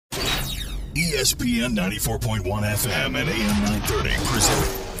ESPN 94.1 FM and AM 930 present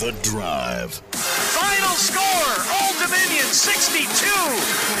The Drive. Final score, Old Dominion 62,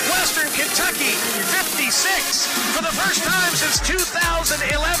 Western Kentucky 56. For the first time since 2011,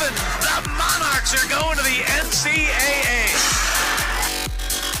 the Monarchs are going to the NCAA.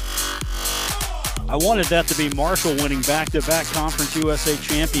 I wanted that to be Marshall winning back-to-back Conference USA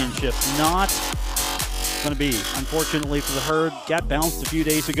championships. Not going to be, unfortunately for the Herd. Got bounced a few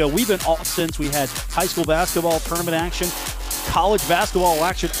days ago. We've been off since we had high school basketball tournament action, college basketball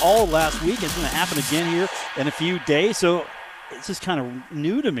action all last week. It's going to happen again here in a few days. So it's just kind of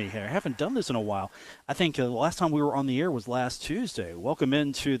new to me here. I haven't done this in a while. I think the last time we were on the air was last Tuesday. Welcome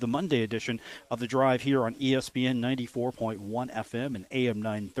into the Monday edition of The Drive here on ESPN 94.1 FM and AM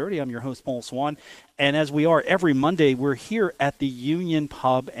 930. I'm your host, Paul Swan. And as we are every Monday, we're here at the Union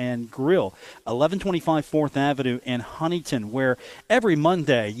Pub and Grill, 1125 4th Avenue in Huntington, where every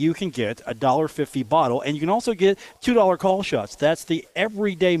Monday you can get a $1.50 bottle, and you can also get $2 call shots. That's the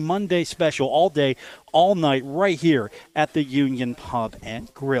everyday Monday special, all day, all night, right here at the Union Pub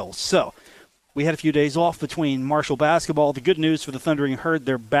and Grill. So we had a few days off between Marshall basketball. The good news for the Thundering Herd,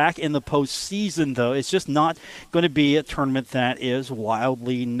 they're back in the postseason, though. It's just not going to be a tournament that is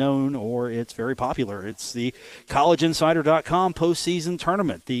wildly known or it's very popular. It's the collegeinsider.com postseason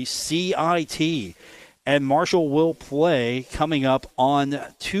tournament, the CIT. And Marshall will play coming up on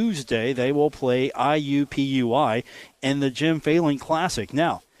Tuesday. They will play IUPUI in the Jim Failing Classic.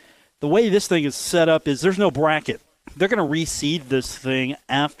 Now, the way this thing is set up is there's no bracket. They're going to reseed this thing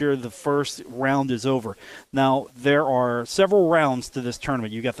after the first round is over. Now, there are several rounds to this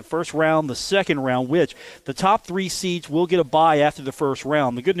tournament. You got the first round, the second round, which the top three seeds will get a bye after the first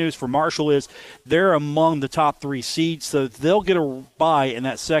round. The good news for Marshall is they're among the top three seeds, so they'll get a bye in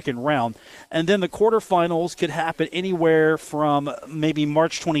that second round. And then the quarterfinals could happen anywhere from maybe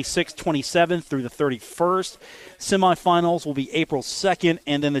March 26th, 27th through the 31st. Semifinals will be April 2nd,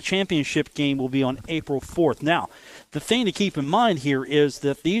 and then the championship game will be on April 4th. Now, the thing to keep in mind here is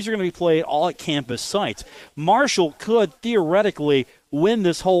that these are going to be played all at campus sites. Marshall could theoretically win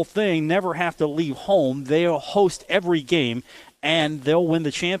this whole thing, never have to leave home. They'll host every game, and they'll win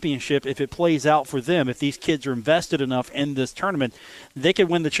the championship if it plays out for them. If these kids are invested enough in this tournament, they could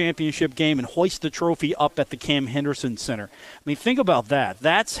win the championship game and hoist the trophy up at the Cam Henderson Center. I mean, think about that.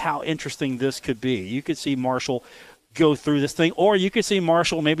 That's how interesting this could be. You could see Marshall go through this thing, or you could see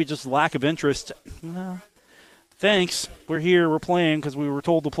Marshall maybe just lack of interest. Thanks. We're here. We're playing because we were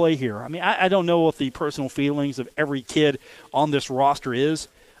told to play here. I mean, I don't know what the personal feelings of every kid on this roster is.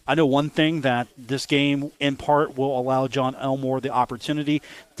 I know one thing, that this game, in part, will allow John Elmore the opportunity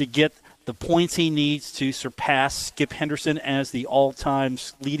to get the points he needs to surpass Skip Henderson as the all-time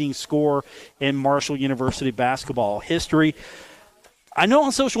leading scorer in Marshall University basketball history. I know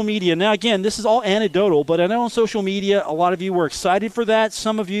on social media, now again, this is all anecdotal, but I know on social media a lot of you were excited for that.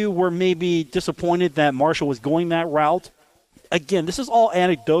 Some of you were maybe disappointed that Marshall was going that route. Again, this is all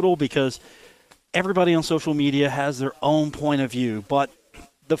anecdotal because everybody on social media has their own point of view, but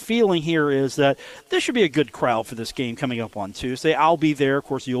the feeling here is that this should be a good crowd for this game coming up on Tuesday. I'll be there. Of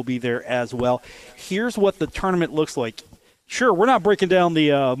course, you'll be there as well. Here's what the tournament looks like. Sure, we're not breaking down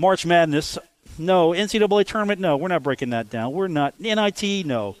the March Madness. No. NCAA tournament? No, we're not breaking that down. We're not. NIT?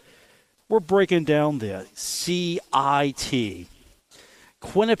 No. We're breaking down the CIT.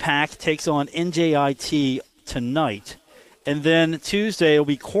 Quinnipiac takes on NJIT tonight. And then Tuesday will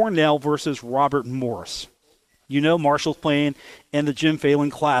be Cornell versus Robert Morris. You know Marshall's playing in the Jim Failing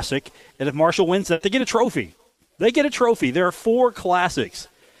Classic. And if Marshall wins that, they get a trophy. They get a trophy. There are 4 classics.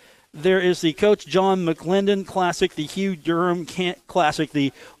 There is the Coach John McClendon Classic, the Hugh Durham Classic,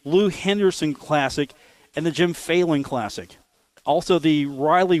 the Lou Henderson Classic, and the Jim Failing Classic. Also the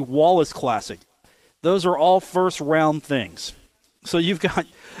Riley Wallace Classic. Those are all first-round things. So you've got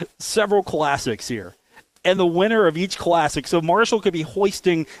several classics here. And the winner of each classic. So Marshall could be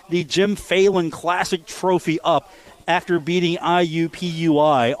hoisting the Jim Failing Classic trophy up after beating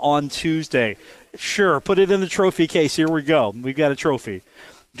IUPUI on Tuesday. Sure, put it in the trophy case. Here we go. We've got a trophy.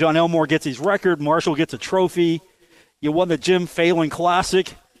 John Elmore gets his record. Marshall gets a trophy. You won the Jim Failing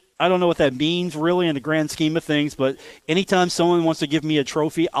Classic. I don't know what that means really in the grand scheme of things, but anytime someone wants to give me a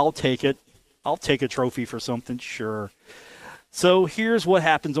trophy, I'll take it. I'll take a trophy for something, sure. So here's what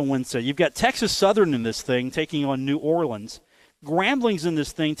happens on Wednesday. You've got Texas Southern in this thing taking on New Orleans. Grambling's in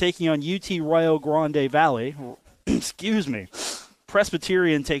this thing taking on UT Rio Grande Valley. Excuse me.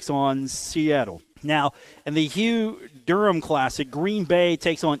 Presbyterian takes on Seattle. Now, in the Hugh Durham Classic, Green Bay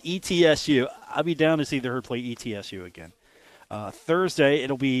takes on ETSU. I'll be down to see her play ETSU again. Thursday,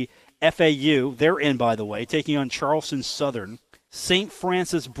 it'll be FAU. They're in, by the way, taking on Charleston Southern. St.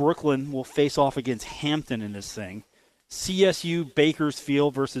 Francis Brooklyn will face off against Hampton in this thing. CSU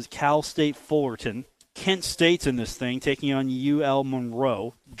Bakersfield versus Cal State Fullerton. Kent State's in this thing, taking on UL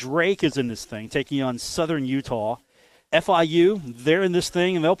Monroe. Drake is in this thing, taking on Southern Utah. FIU, they're in this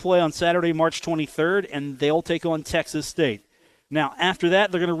thing, and they'll play on Saturday, March 23rd, and they'll take on Texas State. Now, after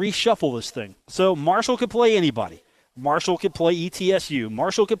that, they're going to reshuffle this thing. So Marshall could play anybody. Marshall could play ETSU.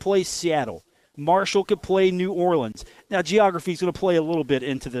 Marshall could play Seattle. Marshall could play New Orleans. Now, geography is going to play a little bit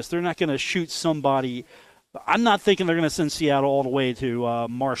into this. They're not going to shoot somebody. I'm not thinking they're going to send Seattle all the way to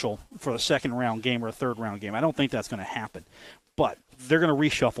Marshall for a second-round game or a third-round game. I don't think that's going to happen. But they're going to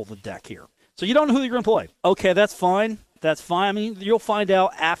reshuffle the deck here. So you don't know who you're going to play. Okay, that's fine. That's fine. I mean, you'll find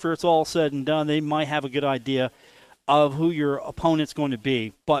out after it's all said and done. They might have a good idea of who your opponent's going to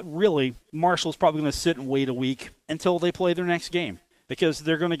be. But really, Marshall's probably going to sit and wait a week until they play their next game because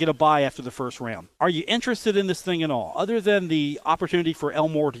they're going to get a bye after the first round. Are you interested in this thing at all? Other than the opportunity for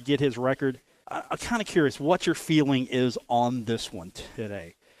Elmore to get his record, I'm kind of curious what your feeling is on this one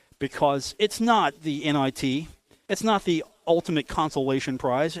today, because it's not the NIT. It's not the ultimate consolation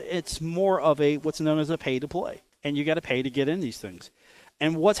prize. It's more of what's known as a pay to play, and you got to pay to get in these things.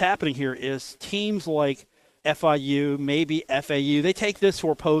 And what's happening here is teams like FIU, maybe FAU, they take this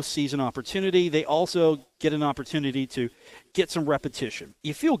for postseason opportunity. They also get an opportunity to get some repetition.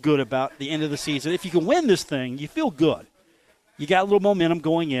 You feel good about the end of the season. If you can win this thing, you feel good. You got a little momentum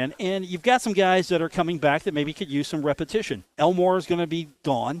going in, and you've got some guys that are coming back that maybe could use some repetition. Elmore is going to be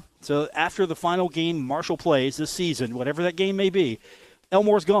gone. So after the final game Marshall plays this season, whatever that game may be,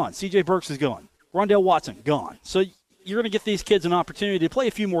 Elmore's gone. C.J. Burks is gone. Rondell Watson, gone. So you're going to get these kids an opportunity to play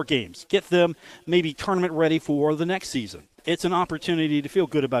a few more games, get them maybe tournament ready for the next season. It's an opportunity to feel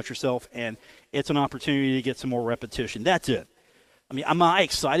good about yourself, and it's an opportunity to get some more repetition. That's it. I mean, am I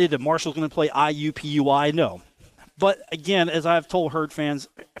excited that Marshall's going to play IUPUI? No. But, again, as I've told Herd fans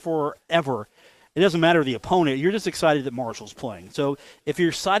forever, it doesn't matter the opponent. You're just excited that Marshall's playing. So if you're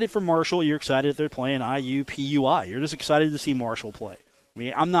excited for Marshall, you're excited that they're playing IUPUI. You're just excited to see Marshall play. I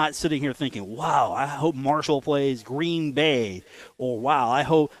mean, I'm not sitting here thinking, wow, I hope Marshall plays Green Bay, or wow, I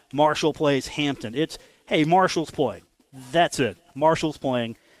hope Marshall plays Hampton. It's, hey, Marshall's playing. That's it. Marshall's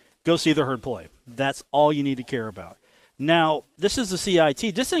playing. Go see the Herd play. That's all you need to care about. Now, this is the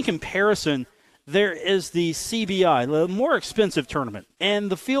CIT. Just in comparison, there is the CBI, the more expensive tournament, and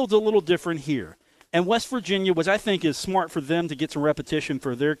the field's a little different here. And West Virginia, which I think is smart for them to get some repetition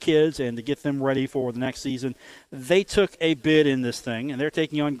for their kids and to get them ready for the next season, they took a bid in this thing, and they're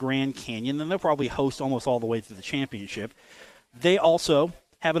taking on Grand Canyon, and they'll probably host almost all the way to the championship. They also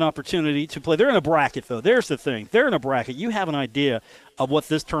have an opportunity to play. They're in a bracket, though. There's the thing. They're in a bracket. You have an idea of what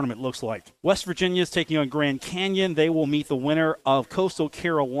this tournament looks like. West Virginia is taking on Grand Canyon. They will meet the winner of Coastal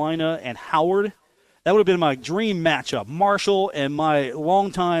Carolina and Howard. That would have been my dream matchup. Marshall and my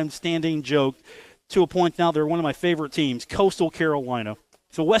longtime standing joke, to a point now they're one of my favorite teams, Coastal Carolina.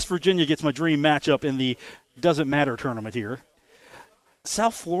 So West Virginia gets my dream matchup in the Doesn't Matter tournament here.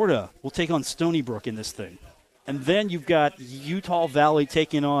 South Florida will take on Stony Brook in this thing. And then you've got Utah Valley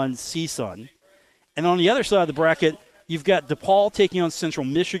taking on CSUN. And on the other side of the bracket, you've got DePaul taking on Central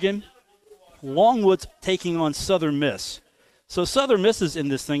Michigan. Longwood's taking on Southern Miss. So Southern Miss is in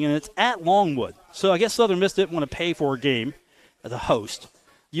this thing, and it's at Longwood. So I guess Southern Miss didn't want to pay for a game as a host.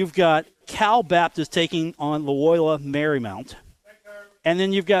 You've got Cal Baptist taking on Loyola Marymount. And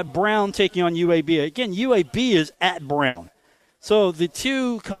then you've got Brown taking on UAB. Again, UAB is at Brown. So the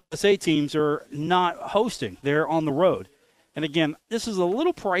two USA teams are not hosting. They're on the road. And again, this is a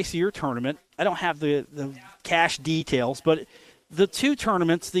little pricier tournament. I don't have the cash details, but the two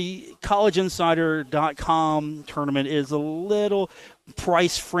tournaments, the collegeinsider.com tournament is a little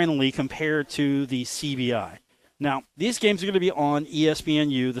price-friendly compared to the CBI. Now, these games are going to be on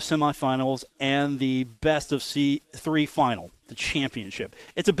ESPNU, the semifinals, and the best of three final, the championship.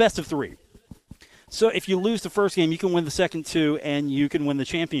 It's a best of three. So if you lose the first game, you can win the second two, and you can win the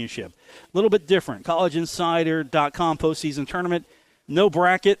championship. A little bit different. collegeinsider.com postseason tournament, no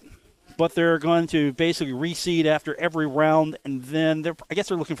bracket, but they're going to basically reseed after every round, and then I guess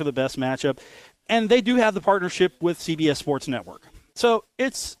they're looking for the best matchup. And they do have the partnership with CBS Sports Network. So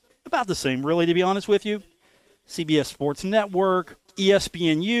it's about the same, really, to be honest with you. CBS Sports Network,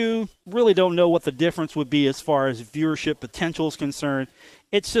 ESPNU, really don't know what the difference would be as far as viewership potential is concerned.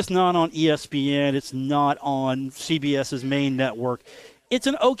 It's just not on ESPN. It's not on CBS's main network. It's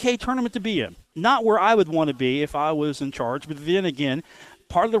an okay tournament to be in. Not where I would want to be if I was in charge, but then again,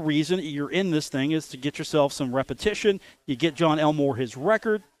 part of the reason you're in this thing is to get yourself some repetition. You get John Elmore his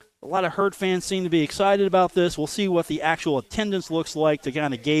record. A lot of Herd fans seem to be excited about this. We'll see what the actual attendance looks like to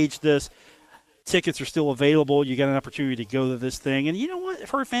kind of gauge this. Tickets are still available. You got an opportunity to go to this thing. And you know what? If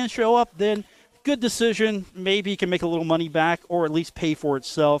Herd fans show up, then good decision. Maybe you can make a little money back or at least pay for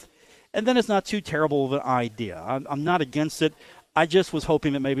itself. And then it's not too terrible of an idea. I'm not against it. I just was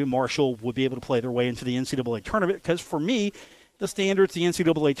hoping that maybe Marshall would be able to play their way into the NCAA tournament because for me, the standard's the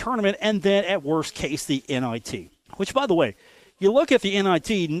NCAA tournament and then at worst case the NIT. Which, by the way, you look at the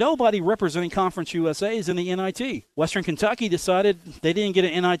NIT, nobody representing Conference USA is in the NIT. Western Kentucky decided they didn't get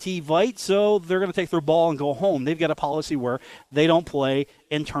an NIT invite, so they're going to take their ball and go home. They've got a policy where they don't play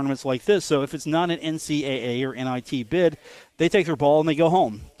in tournaments like this. So if it's not an NCAA or NIT bid, they take their ball and they go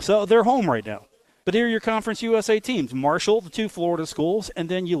home. So they're home right now. But here are your Conference USA teams, Marshall, the two Florida schools, and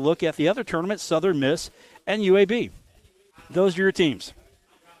then you look at the other tournaments, Southern Miss and UAB. Those are your teams.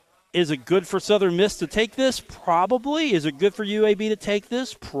 Is it good for Southern Miss to take this? Probably. Is it good for UAB to take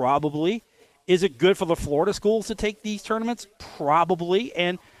this? Probably. Is it good for the Florida schools to take these tournaments? Probably.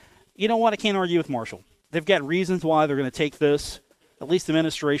 And you know what? I can't argue with Marshall. They've got reasons why they're going to take this. At least the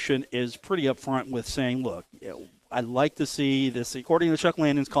administration is pretty upfront with saying, look, I'd like to see this, according to Chuck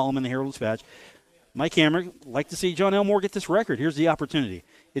Landon's column in the Herald-Dispatch, Mike Hammer, like to see John Elmore get this record. Here's the opportunity.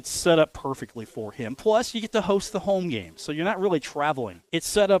 It's set up perfectly for him. Plus, you get to host the home game, so you're not really traveling. It's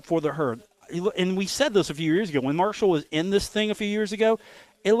set up for the Herd. And we said this a few years ago. When Marshall was in this thing a few years ago,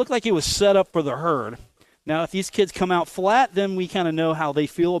 it looked like it was set up for the Herd. Now, if these kids come out flat, then we kind of know how they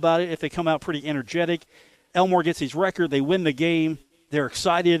feel about it. If they come out pretty energetic, Elmore gets his record, they win the game, they're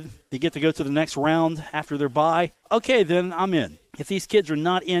excited, they get to go to the next round after their bye. Okay, then I'm in. If these kids are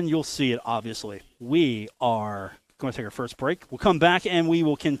not in, you'll see it, obviously. We are going to take our first break. We'll come back and we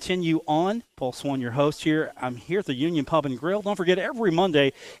will continue on. Paul Swann, your host here. I'm here at the Union Pub and Grill. Don't forget, every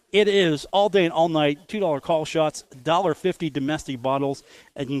Monday, it is all day and all night, $2 call shots, $1.50 domestic bottles,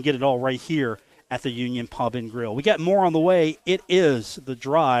 and you can get it all right here at the Union Pub and Grill. We got more on the way. It is The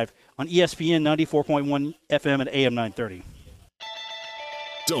Drive on ESPN 94.1 FM at AM 930.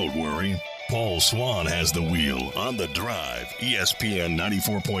 Don't worry. Paul Swann has the wheel on The Drive, ESPN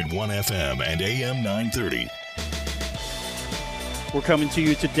 94.1 FM and AM 930. We're coming to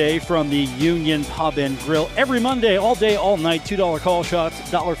you today from the Union Pub and Grill. Every Monday, all day, all night, $2 call shots,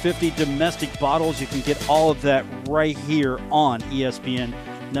 $1.50 domestic bottles. You can get all of that right here on ESPN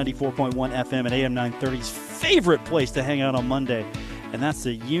 94.1 FM and AM 930's favorite place to hang out on Monday. And that's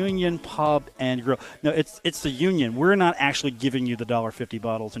the Union Pub and Grill. No, it's the Union. We're not actually giving you the $1.50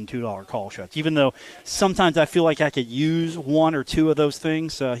 bottles and $2 call shots, even though sometimes I feel like I could use one or two of those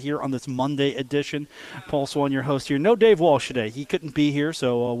things here on this Monday edition. Paul Swann, your host here. No Dave Walsh today. He couldn't be here,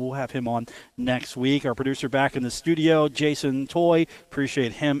 so we'll have him on next week. Our producer back in the studio, Jason Toy.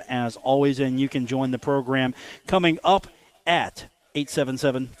 Appreciate him as always, and you can join the program coming up at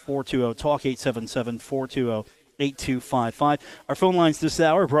 877-420-TALK, 877-420-8255. Our phone lines this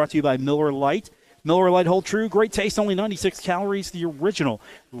hour brought to you by Miller Lite. Miller Lite hold true, great taste, only 96 calories, the original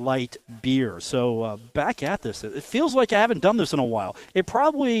light beer. So back at this. It feels like I haven't done this in a while. It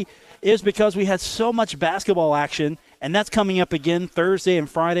probably is because we had so much basketball action, and that's coming up again Thursday and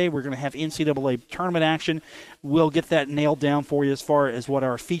Friday. We're going to have NCAA tournament action. We'll get that nailed down for you as far as what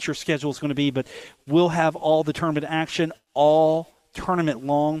our feature schedule is going to be, but we'll have all the tournament action all tournament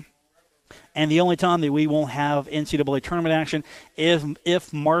long. And the only time that we won't have NCAA tournament action is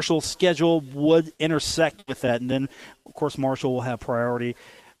if Marshall's schedule would intersect with that. And then, of course, Marshall will have priority.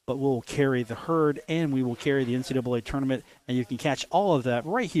 But we'll carry the Herd and we will carry the NCAA tournament. And you can catch all of that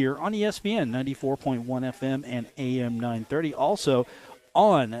right here on ESPN 94.1 FM and AM 930. Also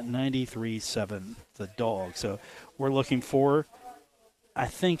on 93.7 The Dog. So we're looking for, I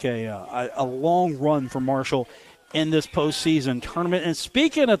think, a long run for Marshall in this postseason tournament. And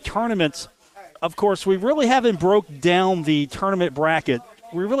speaking of tournaments, of course, we really haven't broke down the tournament bracket.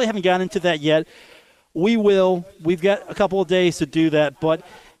 We really haven't gotten into that yet. We will. We've got a couple of days to do that. But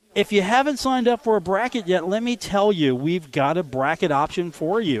if you haven't signed up for a bracket yet, let me tell you, we've got a bracket option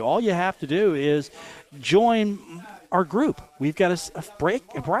for you. All you have to do is join our group. We've got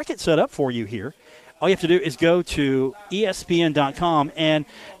a bracket set up for you here. All you have to do is go to ESPN.com, and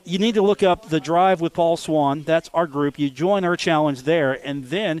you need to look up The Drive with Paul Swann. That's our group. You join our challenge there, and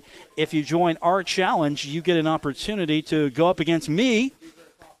then if you join our challenge, you get an opportunity to go up against me.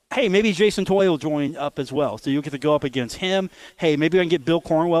 Hey, maybe Jason Toy will join up as well, so you get to go up against him. Hey, maybe I can get Bill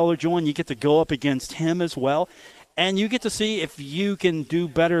Cornwell to join. You get to go up against him as well, and you get to see if you can do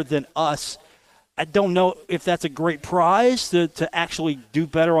better than us. I don't know if that's a great prize to actually do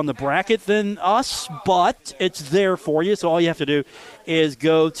better on the bracket than us, but it's there for you. So all you have to do is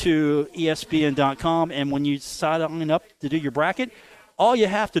go to ESPN.com, and when you sign up to do your bracket, all you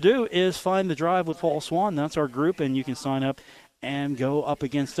have to do is find The Drive with Paul Swann. That's our group, and you can sign up and go up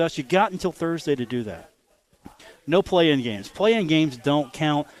against us. You got until Thursday to do that. No play-in games. Play-in games don't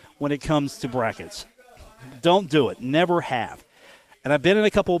count when it comes to brackets. Don't do it. Never have. And I've been in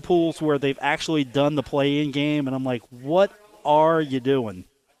a couple of pools where they've actually done the play-in game, and I'm like, what are you doing?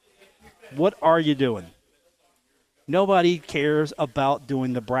 What are you doing? Nobody cares about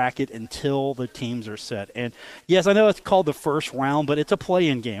doing the bracket until the teams are set. And, yes, I know it's called the first round, but it's a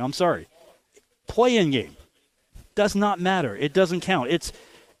play-in game. I'm sorry. Play-in game. Does not matter. It doesn't count. It's,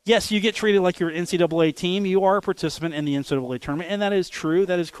 yes, you get treated like you're an NCAA team. You are a participant in the NCAA tournament, and that is true.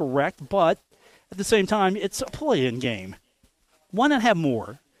 That is correct. But at the same time, it's a play-in game. Why not have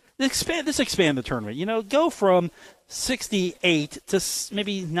more? Expand the tournament. You know, go from 68 to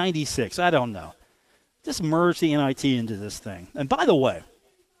maybe 96. I don't know. Just merge the NIT into this thing. And by the way,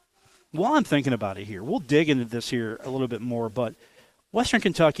 while I'm thinking about it here, we'll dig into this here a little bit more, but Western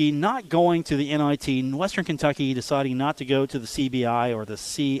Kentucky not going to the NIT, Western Kentucky deciding not to go to the CBI or the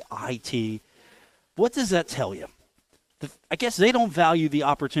CIT, what does that tell you? I guess they don't value the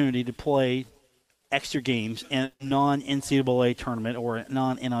opportunity to play extra games in a non-NCAA tournament or a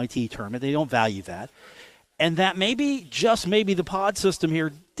non-NIT tournament. They don't value that. And that maybe, just maybe, the pod system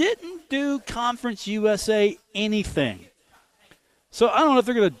here didn't do Conference USA anything. So I don't know if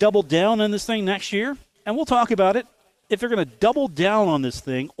they're going to double down on this thing next year, and we'll talk about it. If they're going to double down on this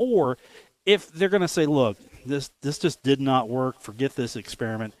thing, or if they're going to say, look, this just did not work, forget this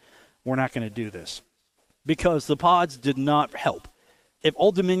experiment, we're not going to do this. Because the pods did not help. If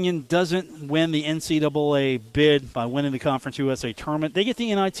Old Dominion doesn't win the NCAA bid by winning the Conference USA tournament, they get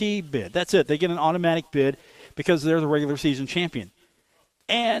the NIT bid. That's it. They get an automatic bid because they're the regular season champion.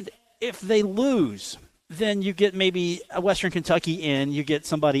 And if they lose, then you get maybe a Western Kentucky in, you get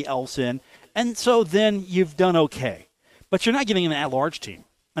somebody else in, and so then you've done okay. But you're not getting an at-large team.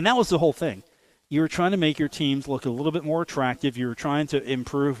 And that was the whole thing. You were trying to make your teams look a little bit more attractive. You were trying to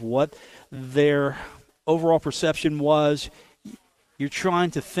improve what their overall perception was. You're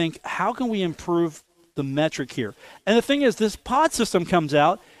trying to think, how can we improve the metric here? And the thing is, this pod system comes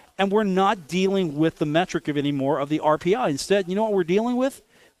out, and we're not dealing with the metric of anymore of the RPI. Instead, you know what we're dealing with?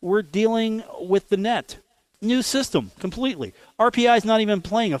 We're dealing with the net. New system, completely. RPI is not even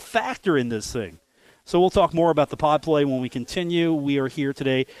playing a factor in this thing. So we'll talk more about the pod play when we continue. We are here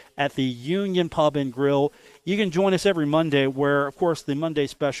today at the Union Pub and Grill. You can join us every Monday where, of course, the Monday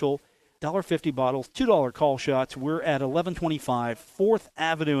special, $1.50 bottles, $2 call shots. We're at 1125 4th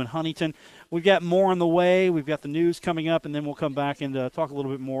Avenue in Huntington. We've got more on the way. We've got the news coming up, and then we'll come back and talk a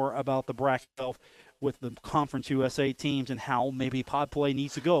little bit more about the bracket itself with the Conference USA teams and how maybe pod play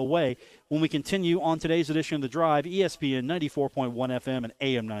needs to go away when we continue on today's edition of The Drive, ESPN 94.1 FM and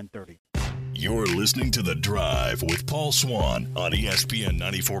AM 930. You're listening to The Drive with Paul Swann on ESPN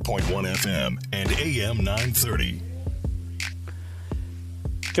 94.1 FM and AM 930.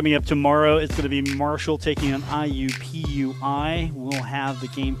 Coming up tomorrow, it's going to be Marshall taking on IUPUI. We'll have the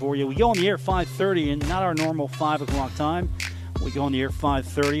game for you. We go on the air at 5:30, and not our normal 5 o'clock time. We go on the air at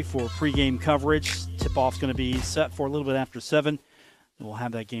 5:30 for pregame coverage. Tip-off's going to be set for a little bit after 7. We'll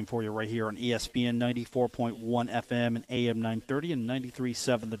have that game for you right here on ESPN 94.1 FM and AM 930 and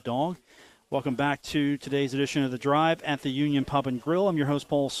 93.7 The Dog. Welcome back to today's edition of The Drive at the Union Pub and Grill. I'm your host,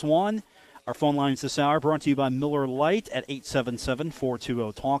 Paul Swann. Our phone lines this hour brought to you by Miller Lite at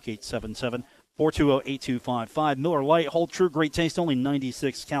 877-420-TALK, 877-420-8255. Miller Lite, hold true, great taste, only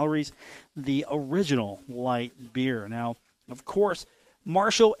 96 calories. The original light beer. Now, of course,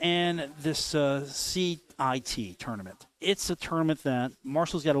 Marshall and this CIT tournament. It's a tournament that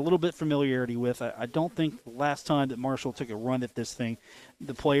Marshall's got a little bit familiarity with. I don't think the last time that Marshall took a run at this thing,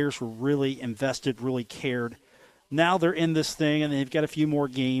 the players were really invested, really cared. Now they're in this thing, and they've got a few more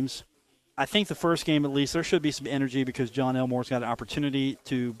games. I think the first game, at least, there should be some energy because John Elmore's got an opportunity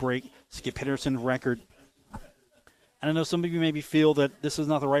to break Skip Henderson's record. And I know some of you maybe feel that this is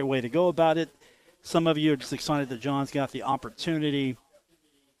not the right way to go about it. Some of you are just excited that John's got the opportunity.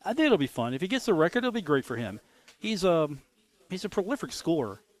 I think it'll be fun. If he gets the record, it'll be great for him. He's a prolific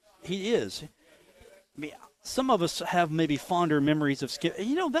scorer. He is. I mean, some of us have maybe fonder memories of Skip.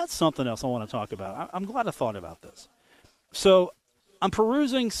 You know, that's something else I want to talk about. I'm glad I thought about this. So I'm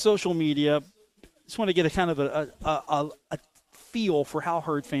perusing social media. Just want to get a kind of a feel for how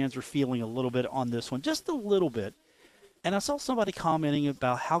Herd fans are feeling a little bit on this one, just a little bit. And I saw somebody commenting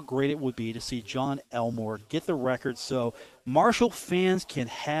about how great it would be to see John Elmore get the record so Marshall fans can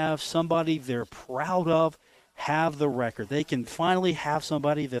have somebody they're proud of have the record. They can finally have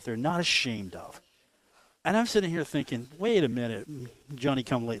somebody that they're not ashamed of. And I'm sitting here thinking, wait a minute, Johnny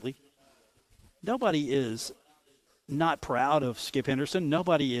come lately. Nobody is not proud of Skip Henderson.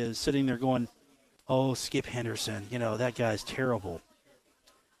 Nobody is sitting there going, oh, Skip Henderson, that guy's terrible.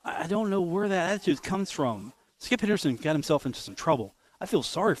 I don't know where that attitude comes from. Skip Henderson got himself into some trouble. I feel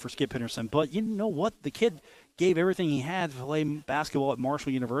sorry for Skip Henderson, but you know what? The kid gave everything he had to play basketball at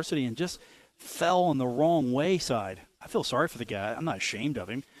Marshall University and just fell on the wrong wayside. I feel sorry for the guy. I'm not ashamed of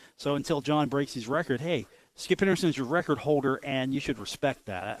him. So until John breaks his record, hey, Skip Henderson's your record holder, and you should respect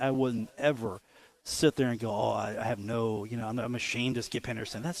that. I wouldn't ever sit there and go, oh, I have no, I'm ashamed of Skip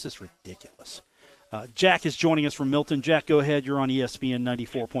Henderson. That's just ridiculous. Jack is joining us from Milton. Jack, go ahead. You're on ESPN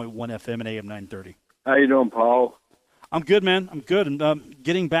 94.1 FM and AM 930. How you doing, Paul? I'm good, man. I'm good. And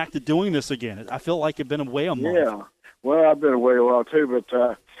getting back to doing this again. I feel like I've been away a month. Yeah. Well, I've been away a while, too,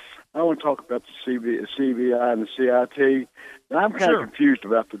 but I want to talk about the CBI and the CIT. Now, I'm kind of confused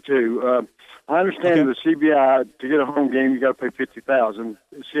about the two. I understand the CBI, to get a home game, you got to pay $50,000.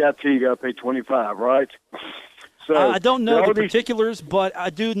 The CIT, you got to pay $25,000, right? So I don't know the particulars, but I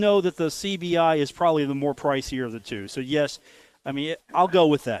do know that the CBI is probably the more pricier of the two. So, yes, I'll go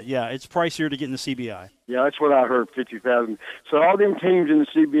with that. Yeah, it's pricier to get in the CBI. Yeah, that's what I heard, $50,000. So all them teams in the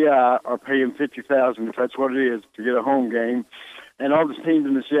CBI are paying $50,000, if that's what it is, to get a home game. And all the teams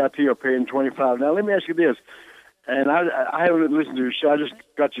in the CIT are paying $25,000. Now, let me ask you this. And I haven't listened to your show. I just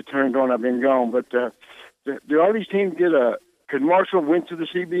got you turned on. I've been gone. But do all these teams get could Marshall went to the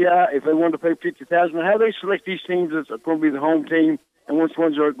CBI if they wanted to pay $50,000? How do they select these teams that's going to be the home team and which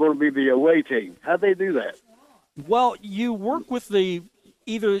ones are going to be the away team? How do they do that? Well, you work with either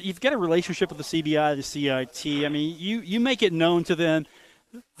you've got a relationship with the CBI, the CIT. You make it known to them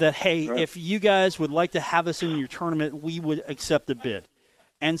that, hey, if you guys would like to have us in your tournament, we would accept a bid.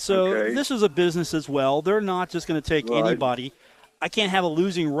 And so this is a business as well. They're not just going to take anybody. I can't have a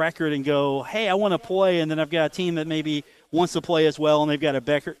losing record and go, hey, I want to play, and then I've got a team that maybe wants to play as well, and they've got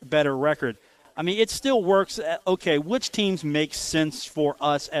a better record. It still works. Okay, which teams make sense for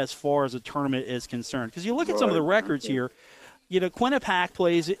us as far as the tournament is concerned? Because you look at some of the records here. Quinnipiac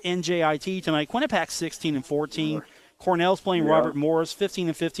plays NJIT tonight. Quinnipiac's 16-14. Cornell's playing Robert Morris,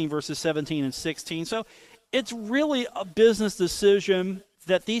 15-15 versus 17-16. So it's really a business decision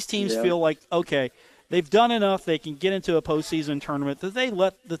that these teams feel like, okay, they've done enough. They can get into a postseason tournament that they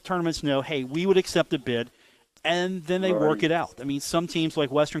let the tournaments know, hey, we would accept a bid, and then they work it out. Some teams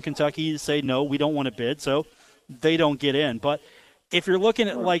like Western Kentucky say, no, we don't want to bid, so they don't get in. But if you're looking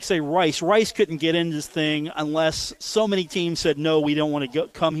at, like, say, Rice couldn't get in this thing unless so many teams said, no, we don't want to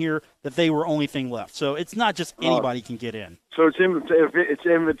come here, that they were only thing left. So it's not just anybody can get in. So it's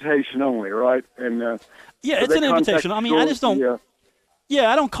invitation only, right? And it's an invitation. I just don't – yeah,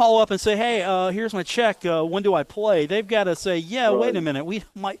 I don't call up and say, hey, here's my check. When do I play? They've got to say, wait a minute. We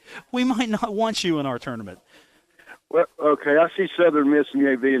might not want you in our tournament. Well, okay, I see Southern Miss and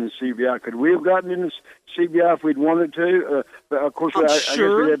UAB in the CBI. Could we have gotten in the CBI if we'd wanted to? Of course, I guess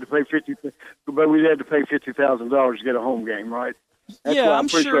we'd had to pay $50,000 to get a home game, right? I'm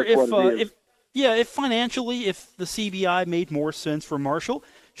sure if financially, if the CBI made more sense for Marshall,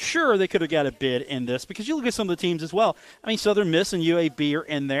 sure, they could have got a bid in this, because you look at some of the teams as well. Southern Miss and UAB are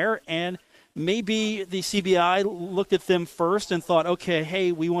in there, and maybe the CBI looked at them first and thought, okay,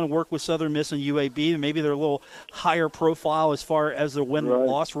 hey, we want to work with Southern Miss and UAB. Maybe they're a little higher profile as far as their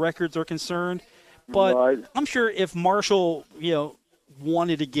win-loss records are concerned. But I'm sure if Marshall,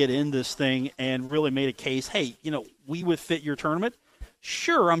 wanted to get in this thing and really made a case, hey, we would fit your tournament,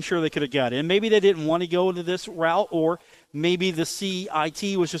 sure, I'm sure they could have got in. Maybe they didn't want to go into this route, or maybe the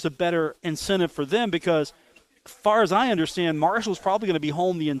CIT was just a better incentive for them, because as far as I understand, Marshall's probably going to be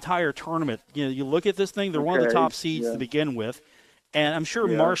home the entire tournament. You look at this thing, they're one of the top seeds to begin with, and I'm sure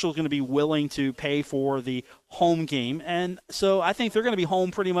Marshall's going to be willing to pay for the home game. And so I think they're going to be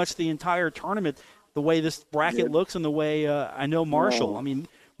home pretty much the entire tournament, the way this bracket looks and the way I know Marshall.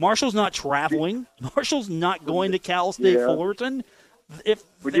 Marshall's not traveling. Marshall's not going to Cal State Fullerton. If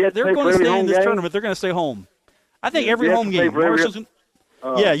they're going to stay in this tournament, they're going to stay home. I think every home game, Marshall's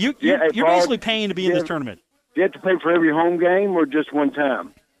you're basically paying to be in this tournament. Do you have to pay for every home game or just one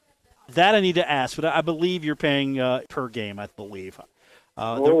time? That I need to ask, but I believe you're paying per game, I believe.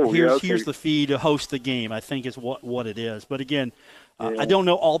 Here's the fee to host the game, I think is what it is. But, again, I don't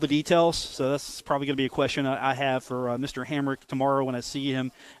know all the details, so that's probably going to be a question I have for Mr. Hamrick tomorrow when I see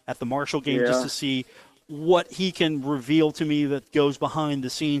him at the Marshall game, just to see what he can reveal to me that goes behind the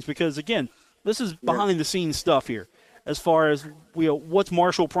scenes. Because, again, this is behind-the-scenes stuff here. As far as what's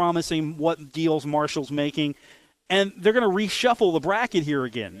Marshall promising, what deals Marshall's making. And they're going to reshuffle the bracket here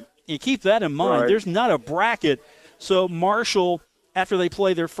again. You keep that in mind. There's not a bracket. So Marshall, after they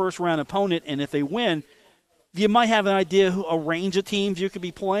play their first-round opponent, and if they win, you might have an idea a range of teams you could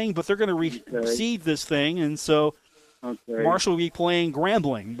be playing, but they're going to reseed this thing. And so Okay. Marshall will be playing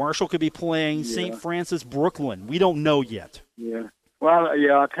Grambling. Marshall could be playing St. Francis Brooklyn. We don't know yet. Yeah. Well,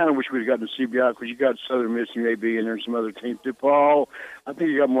 I kind of wish we'd gotten the CBI because you got Southern Miss and maybe in there and some other teams. DePaul, I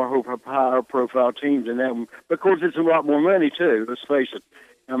think you got more higher profile teams than that one. But of course, it's a lot more money too. Let's face it.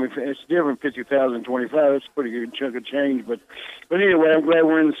 I mean, it's different. 50,000, 25. That's a pretty good chunk of change. But anyway, I'm glad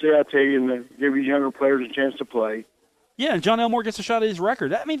we're in the CIT and give these younger players a chance to play. Yeah, and John Elmore gets a shot at his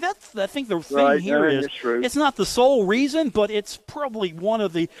record. I mean, I think the thing right, here is it's not the sole reason, but it's probably one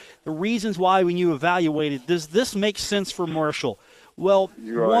of the reasons why when you evaluate it, does this make sense for Marshall? Well,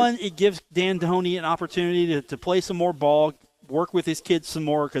 one, it gives Dan Dhoni an opportunity to play some more ball, work with his kids some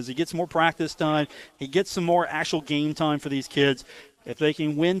more because he gets more practice time. He gets some more actual game time for these kids. If they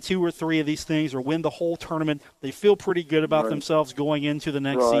can win 2 or 3 of these things or win the whole tournament, they feel pretty good about themselves going into the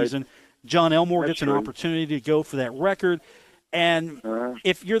next season. John Elmore gets an opportunity to go for that record. And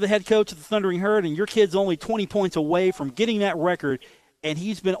if you're the head coach of the Thundering Herd and your kid's only 20 points away from getting that record, and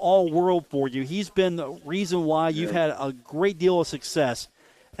he's been all-world for you, he's been the reason why you've had a great deal of success,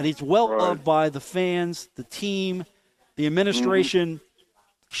 and he's well-loved by the fans, the team, the administration,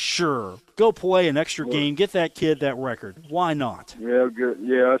 sure, go play an extra game, get that kid that record. Why not? Yeah, good.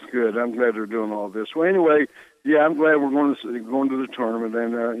 Yeah, that's good. I'm glad they're doing all this. Well, anyway, yeah, I'm glad we're going to the tournament,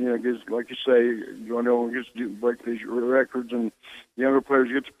 and gets, like you say, John Elmore gets to break these records, and younger players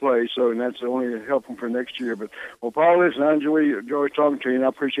get to play. So, and that's only helping for next year. But well, Paul, listen, I enjoy talking to you, and I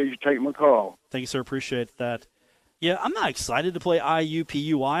appreciate you taking my call. Thank you, sir. Appreciate that. Yeah, I'm not excited to play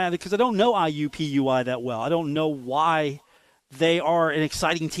IUPUI because I don't know IUPUI that well. I don't know why they are an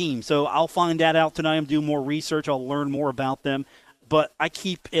exciting team. So I'll find that out tonight and do more research. I'll learn more about them. But I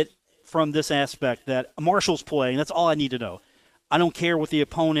keep it from this aspect that Marshall's playing. That's all I need to know. I don't care what the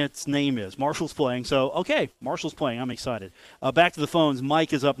opponent's name is. Marshall's playing. So, okay, Marshall's playing. I'm excited. Back to the phones.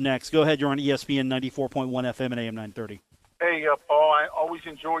 Mike is up next. Go ahead. You're on ESPN 94.1 FM and AM 930. Hey, Paul, I always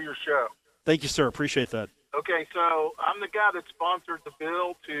enjoy your show. Thank you, sir. Appreciate that. Okay, so I'm the guy that sponsored the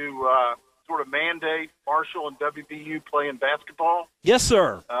bill to sort of mandate Marshall and WVU playing basketball. Yes,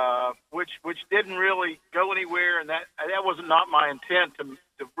 sir. Which didn't really go anywhere, and that was not my intent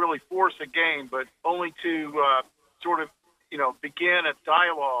to really force a game, but only to sort of, begin a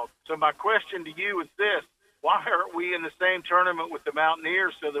dialogue. So my question to you is this: why aren't we in the same tournament with the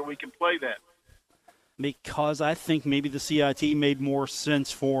Mountaineers so that we can play them? Because I think maybe the CIT made more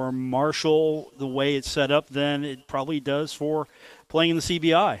sense for Marshall the way it's set up than it probably does for playing in the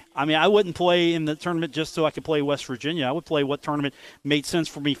CBI. I mean, I wouldn't play in the tournament just so I could play West Virginia. I would play what tournament made sense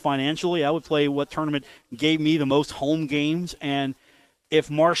for me financially. I would play what tournament gave me the most home games. And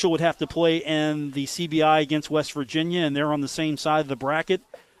if Marshall would have to play in the CBI against West Virginia and they're on the same side of the bracket,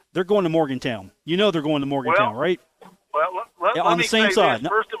 they're going to Morgantown. You know they're going to Morgantown, right? Well, let on me the same say side. This.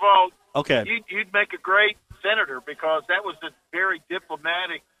 First of all, okay, you'd make a great senator because that was a very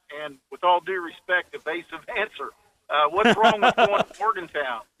diplomatic and, with all due respect, evasive answer. What's wrong with going to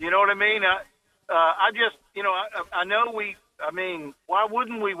Morgantown? You know what I mean? I just, I know why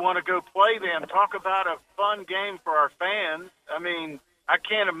wouldn't we want to go play them? Talk about a fun game for our fans. I mean, I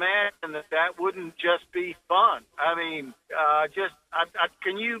can't imagine that wouldn't just be fun. I mean,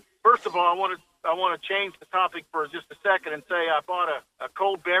 can you, first of all, I want to change the topic for just a second and say I bought a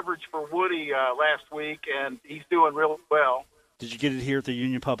cold beverage for Woody last week, and he's doing real well. Did you get it here at the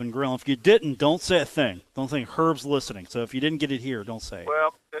Union Pub and Grill? If you didn't, don't say a thing. Don't think Herb's listening. So if you didn't get it here, don't say it.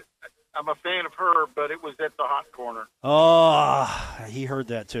 Well, I'm a fan of Herb, but it was at the Hot Corner. Oh, he heard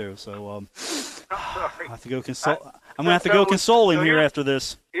that too. So I'm sorry. I have to go console. I'm gonna have to go console him here after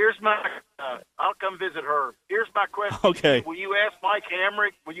this. Here's my. I'll come visit Herb. Here's my question. Okay. Will you ask Mike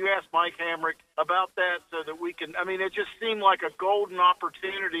Hamrick about that so that we can? I mean, it just seemed like a golden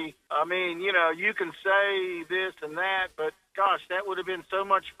opportunity. I mean, you can say this and that, but gosh, that would have been so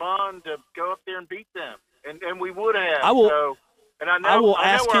much fun to go up there and beat them, and we would have. I will. So, and I will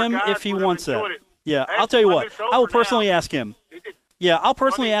ask him if he wants that. Yeah, I'll tell you what. I will personally ask him. Yeah, I'll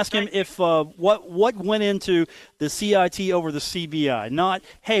personally ask him if what went into the CIT over the CBI. Not,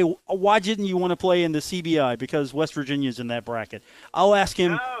 hey, why didn't you want to play in the CBI because West Virginia's in that bracket. I'll ask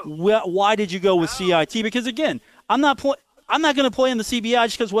him why did you go with CIT? Because again, I'm not going to play in the CBI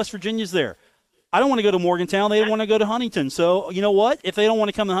just because West Virginia's there. I don't want to go to Morgantown. They want to go to Huntington. So you know what? If they don't want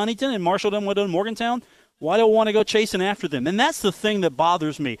to come to Huntington and Marshall doesn't want to go to Morgantown, why do I want to go chasing after them? And that's the thing that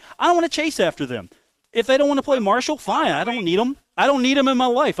bothers me. I don't want to chase after them. If they don't want to play Marshall, fine. I don't need them. I don't need them in my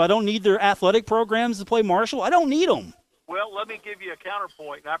life. I don't need their athletic programs to play Marshall. I don't need them. Well, let me give you a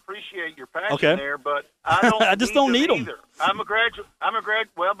counterpoint, and I appreciate your passion Okay. there, but I don't. I just don't need them either. I'm a graduate.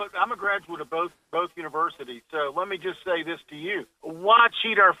 Well, but I'm a graduate of both universities. So let me just say this to you: why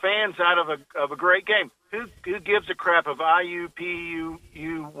cheat our fans out of a great game? Who gives a crap of IUPUYED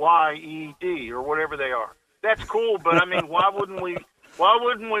or whatever they are? That's cool, but I mean, why wouldn't we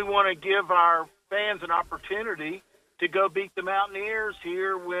want to give our fans an opportunity to go beat the Mountaineers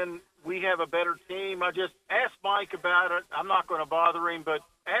here when we have a better team? I just asked Mike about it. I'm not going to bother him, but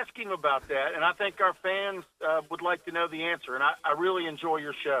ask him about that. And I think our fans would like to know the answer. And I really enjoy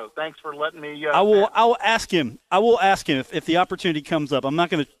your show. Thanks for letting me. I will ask him. I will ask him if the opportunity comes up. I'm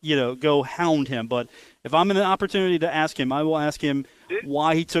not going to go hound him, but if I'm in an opportunity to ask him, I will ask him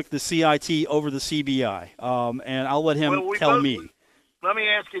why he took the CIT over the CBI. And I'll let him tell me. Let me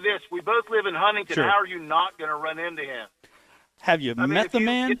ask you this. We both live in Huntington. Sure. How are you not going to run into him? Have you met the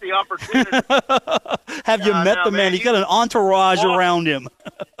man? Get the opportunity. Have you met the man? He's got an entourage around him.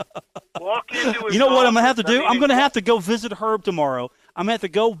 Walk into his You know what I'm going to have to office. do? I'm going to have to go visit Herb tomorrow. I'm going to have to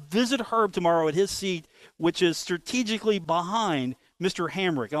go visit Herb tomorrow at his seat, which is strategically behind Mr.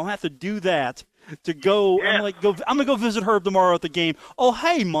 Hamrick. I'll have to do that to go. Yeah. I'm going to go visit Herb tomorrow at the game. Oh,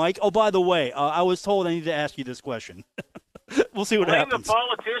 hey, Mike. Oh, by the way, I was told I need to ask you this question. We'll see what happens. Blame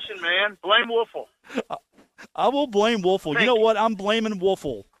the politician, man. Blame Wolfle. I will blame Wolfle. You know what? I'm blaming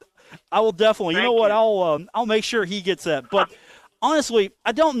Wolfle. I will definitely. You know what? I'll make sure he gets that. But honestly,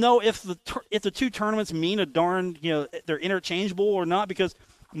 I don't know if the two tournaments mean a darn, they're interchangeable or not, because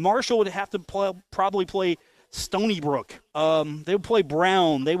Marshall would have to probably play Stony Brook. They would play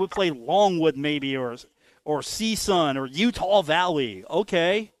Brown. They would play Longwood maybe, or CSUN or Utah Valley.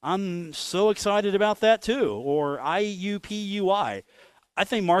 Okay, I'm so excited about that too. Or IUPUI. I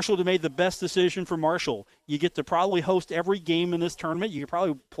think Marshall would have made the best decision for Marshall. You get to probably host every game in this tournament. You could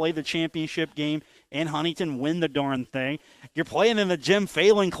probably play the championship game in Huntington, win the darn thing. You're playing in the Jim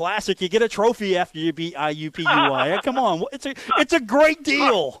Phelan Classic. You get a trophy after you beat IUPUI. Come on, it's a great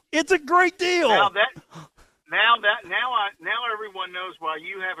deal. It's a great deal. Now everyone knows why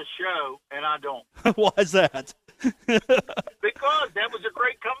you have a show and I don't. Why is that? Because that was a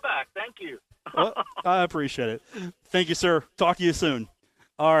great comeback. Thank you. Well, I appreciate it. Thank you, sir. Talk to you soon.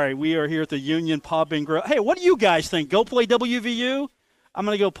 All right, we are here at the Union Pub and Grill. Hey, what do you guys think? Go play WVU? I'm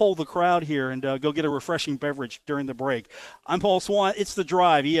going to go poll the crowd here and go get a refreshing beverage during the break. I'm Paul Swan. It's The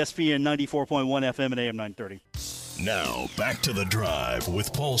Drive, ESPN 94.1 FM and AM 930. Now, back to The Drive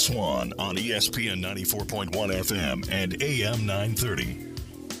with Paul Swan on ESPN 94.1 FM and AM 930.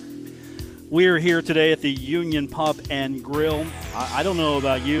 We are here today at the Union Pub and Grill. I don't know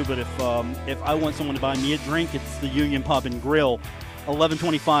about you, but if I want someone to buy me a drink, it's the Union Pub and Grill,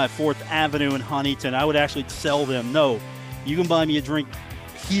 1125 4th Avenue in Huntington. I would actually sell them. No, you can buy me a drink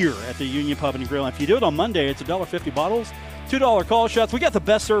here at the Union Pub and Grill. And if you do it on Monday, it's $1.50 bottles, $2 call shots. We got the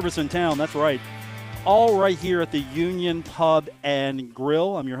best service in town. That's right. All right here at the Union Pub and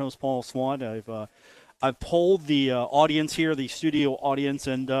Grill. I'm your host, Paul Swan. I've polled the audience here, the studio audience,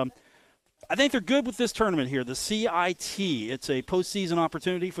 and I think they're good with this tournament here, the CIT. It's a postseason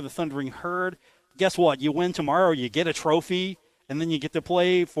opportunity for the Thundering Herd. Guess what? You win tomorrow, you get a trophy, and then you get to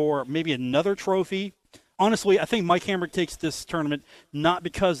play for maybe another trophy. Honestly, I think Mike Hamrick takes this tournament not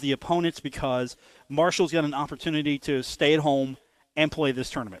because the opponents, because Marshall's got an opportunity to stay at home and play this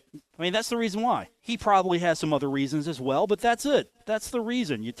tournament. I mean, that's the reason why. He probably has some other reasons as well, but that's it. That's the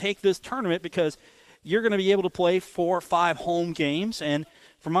reason. You take this tournament because you're going to be able to play 4 or 5 home games, and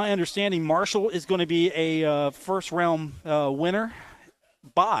from my understanding, Marshall is going to be a first-round winner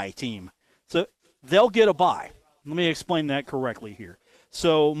bye team. So they'll get a bye. Let me explain that correctly here.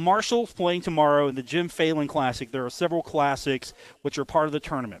 So Marshall's playing tomorrow in the Jim Phelan Classic. There are several classics which are part of the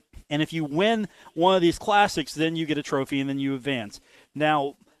tournament. And if you win one of these classics, then you get a trophy and then you advance.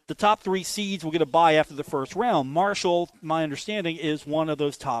 Now, the top 3 seeds will get a bye after the first round. Marshall, my understanding, is one of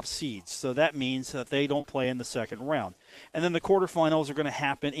those top seeds. So that means that they don't play in the second round. And then the quarterfinals are going to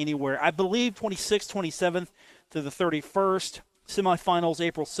happen anywhere, I believe, 26th, 27th to the 31st. Semifinals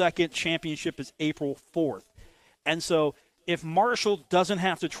April 2nd. Championship is April 4th. And so if Marshall doesn't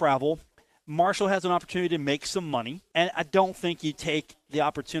have to travel, Marshall has an opportunity to make some money. And I don't think you take the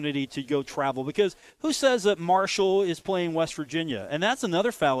opportunity to go travel, because who says that Marshall is playing West Virginia? And that's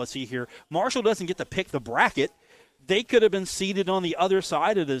another fallacy here. Marshall doesn't get to pick the bracket. They could have been seated on the other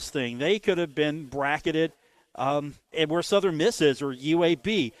side of this thing. They could have been bracketed where Southern Miss is, or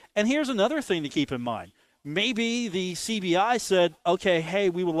UAB. And here's another thing to keep in mind. Maybe the CBI said, okay,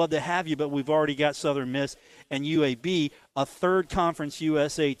 hey, we would love to have you, but we've already got Southern Miss and UAB. A third Conference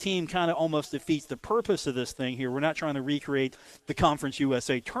USA team kind of almost defeats the purpose of this thing here. We're not trying to recreate the Conference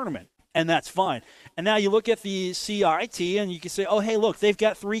USA tournament. And that's fine. And now you look at the CIT and you can say, oh, hey, look, they've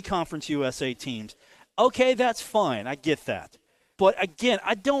got 3 Conference USA teams. Okay, that's fine. I get that. But again,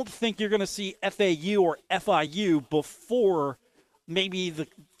 I don't think you're going to see FAU or FIU before maybe the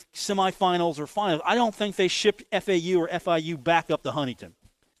semifinals or finals. I don't think they shipped FAU or FIU back up to Huntington.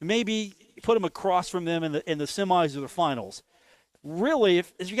 Maybe put them across from them in the semis or the finals. Really,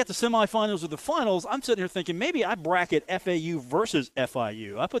 if you get the semifinals or the finals, I'm sitting here thinking maybe I bracket FAU versus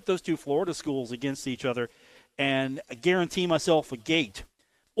FIU. I put those 2 Florida schools against each other and guarantee myself a gate.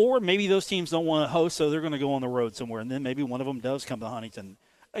 Or maybe those teams don't want to host, so they're going to go on the road somewhere, and then maybe one of them does come to Huntington.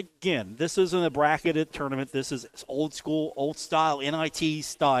 Again, this isn't a bracketed tournament. This is old school, old style, NIT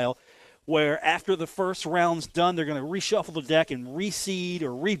style, where after the first round's done, they're going to reshuffle the deck and reseed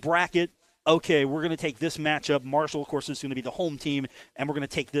or re-bracket. Okay, we're going to take this matchup. Marshall, of course, is going to be the home team, and we're going to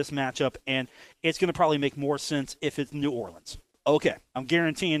take this matchup, and it's going to probably make more sense if it's New Orleans. Okay, I'm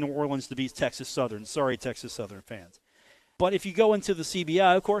guaranteeing New Orleans to beat Texas Southern. Sorry, Texas Southern fans. But if you go into the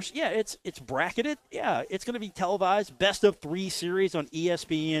CBI, of course, yeah, it's bracketed. Yeah, it's going to be televised, best of 3 series on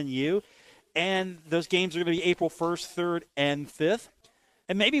ESPNU, and those games are going to be April 1st, 3rd, and 5th.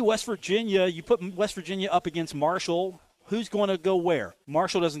 And maybe West Virginia, you put West Virginia up against Marshall. Who's going to go where?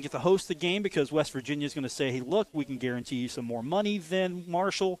 Marshall doesn't get to host the game because West Virginia is going to say, hey, look, we can guarantee you some more money than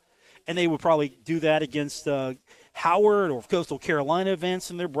Marshall. And they would probably do that against Howard or Coastal Carolina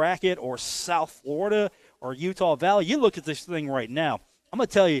events in their bracket or South Florida or Utah Valley. You look at this thing right now. I'm going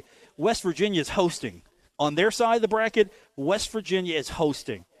to tell you, West Virginia is hosting. On their side of the bracket, West Virginia is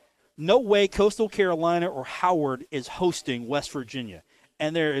hosting. No way Coastal Carolina or Howard is hosting West Virginia.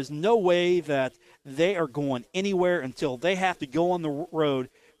 And there is no way that they are going anywhere until they have to go on the road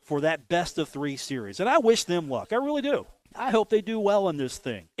for that best of 3 series. And I wish them luck. I really do. I hope they do well in this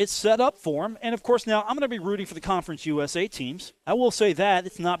thing. It's set up for them. And, of course, now I'm going to be rooting for the Conference USA teams. I will say that.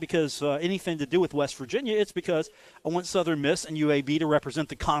 It's not because anything to do with West Virginia. It's because I want Southern Miss and UAB to represent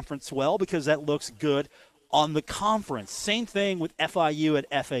the conference well because that looks good on the conference. Same thing with FIU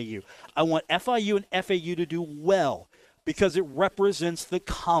and FAU. I want FIU and FAU to do well because it represents the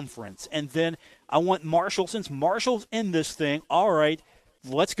conference. And then I want Marshall, since Marshall's in this thing, all right,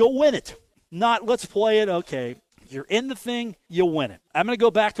 let's go win it. Not let's play it, okay. You're in the thing, you'll win it. I'm going to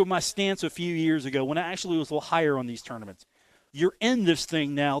go back to my stance a few years ago when I actually was a little higher on these tournaments. You're in this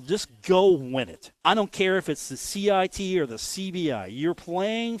thing now, just go win it. I don't care if it's the CIT or the CBI. You're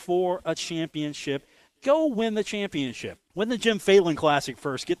playing for a championship. Go win the championship. Win the Jim Phelan Classic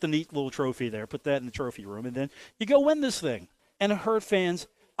first. Get the neat little trophy there. Put that in the trophy room, and then you go win this thing. And Herd fans,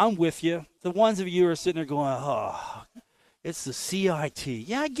 I'm with you. The ones of you who are sitting there going, oh, it's the CIT.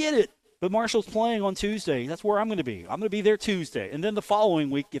 Yeah, I get it. But Marshall's playing on Tuesday. That's where I'm going to be. I'm going to be there Tuesday. And then the following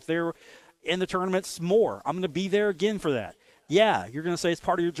week, if they're in the tournaments more, I'm going to be there again for that. Yeah, you're going to say it's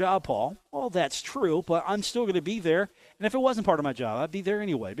part of your job, Paul. Well, that's true, but I'm still going to be there. And if it wasn't part of my job, I'd be there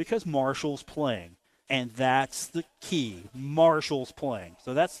anyway because Marshall's playing. And that's the key. Marshall's playing.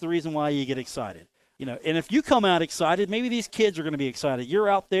 So that's the reason why you get excited. You know, and if you come out excited, maybe these kids are going to be excited. You're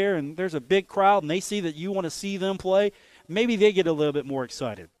out there and there's a big crowd and they see that you want to see them play. Maybe they get a little bit more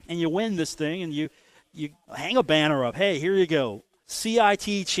excited. And you win this thing and you hang a banner up. Hey, here you go.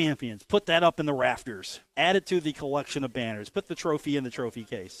 CIT champions. Put that up in the rafters. Add it to the collection of banners. Put the trophy in the trophy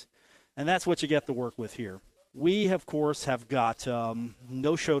case. And that's what you get to work with here. We, of course, have got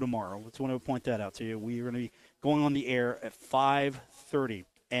no show tomorrow. I just want to point that out to you. We are going to be going on the air at 5:30,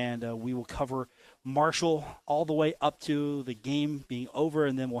 and we will cover Marshall all the way up to the game being over,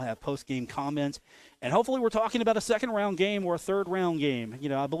 and then we'll have post-game comments. And hopefully we're talking about a second-round game or a third-round game. You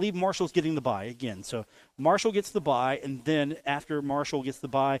know, I believe Marshall's getting the bye again. So Marshall gets the bye, and then after Marshall gets the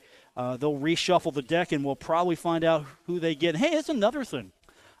bye, they'll reshuffle the deck, and we'll probably find out who they get. Hey, it's another thing.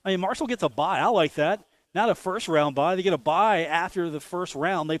 I mean, Marshall gets a bye. I like that. Not a first-round bye. They get a bye after the first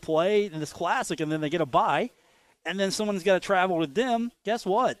round. They play in this classic, and then they get a bye. And then someone's got to travel with them. Guess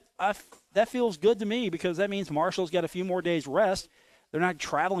what? That feels good to me because that means Marshall's got a few more days rest. They're not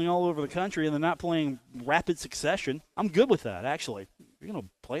traveling all over the country, and they're not playing rapid succession. I'm good with that, actually. If you're going to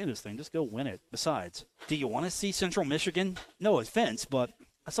play in this thing, just go win it. Besides, do you want to see Central Michigan? No offense, but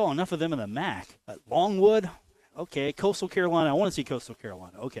I saw enough of them in the MAC. Longwood, okay. Coastal Carolina, I want to see Coastal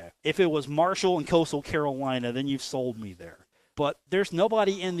Carolina. Okay. If it was Marshall and Coastal Carolina, then you've sold me there. But there's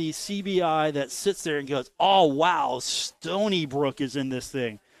nobody in the CBI that sits there and goes, oh, wow, Stony Brook is in this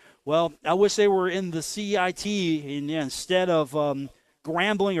thing. Well, I wish they were in the CIT instead of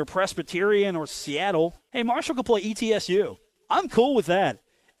Grambling or Presbyterian or Seattle. Hey, Marshall could play ETSU. I'm cool with that.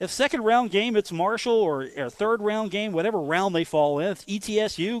 If second round game it's Marshall or third round game, whatever round they fall in, if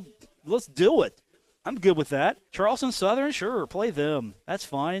ETSU, let's do it. I'm good with that. Charleston Southern, sure, play them. That's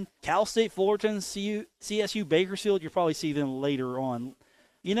fine. Cal State Fullerton, CSU Bakersfield, you'll probably see them later on.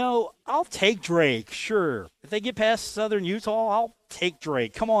 You know, I'll take Drake, sure. If they get past Southern Utah, I'll take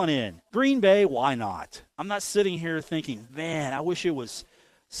Drake. Come on in. Green Bay, why not? I'm not sitting here thinking, man, I wish it was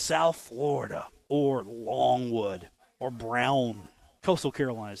South Florida or Longwood or Brown. Coastal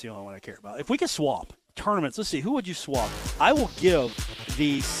Carolina is the only one I care about. If we could swap tournaments, let's see, who would you swap? I will give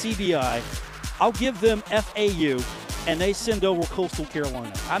the CBI, I'll give them FAU, and they send over Coastal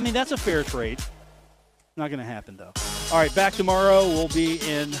Carolina. I mean, that's a fair trade. Not going to happen, though. All right, back tomorrow. We'll be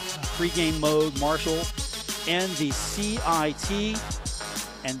in pregame mode. Marshall and the CIT,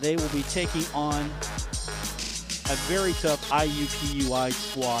 and they will be taking on a very tough IUPUI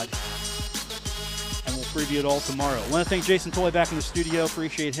squad. And we'll preview it all tomorrow. I want to thank Jason Toy back in the studio.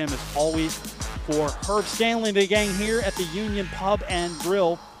 Appreciate him as always. For Herb Stanley and the gang here at the Union Pub and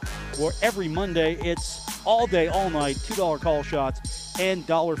Grill, where every Monday it's all day, all night, $2 call shots and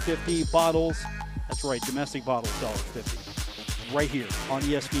 $1.50 bottles. That's right, domestic bottles, $1.50. Right here on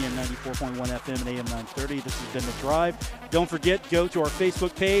ESPN 94.1 FM and AM 930. This has been The Drive. Don't forget, go to our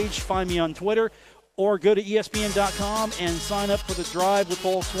Facebook page, find me on Twitter, or go to ESPN.com and sign up for The Drive with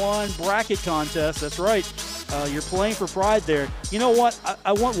Paul Swan bracket contest. That's right. You're playing for pride there. You know what?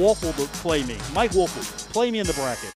 I want Wolfel to play me. Mike Wolfel, play me in the bracket.